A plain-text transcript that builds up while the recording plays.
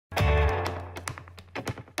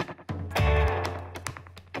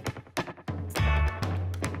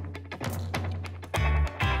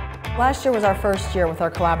Last year was our first year with our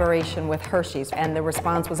collaboration with Hershey's, and the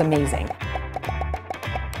response was amazing.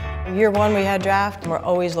 Year one we had draft. We're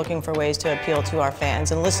always looking for ways to appeal to our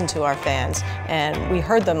fans and listen to our fans, and we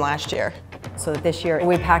heard them last year. So that this year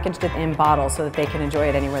we packaged it in bottles so that they can enjoy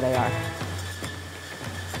it anywhere they are.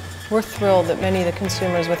 We're thrilled that many of the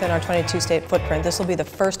consumers within our 22-state footprint, this will be the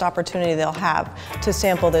first opportunity they'll have to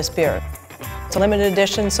sample this beer. It's a limited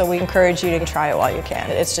edition, so we encourage you to try it while you can.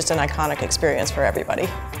 It's just an iconic experience for everybody.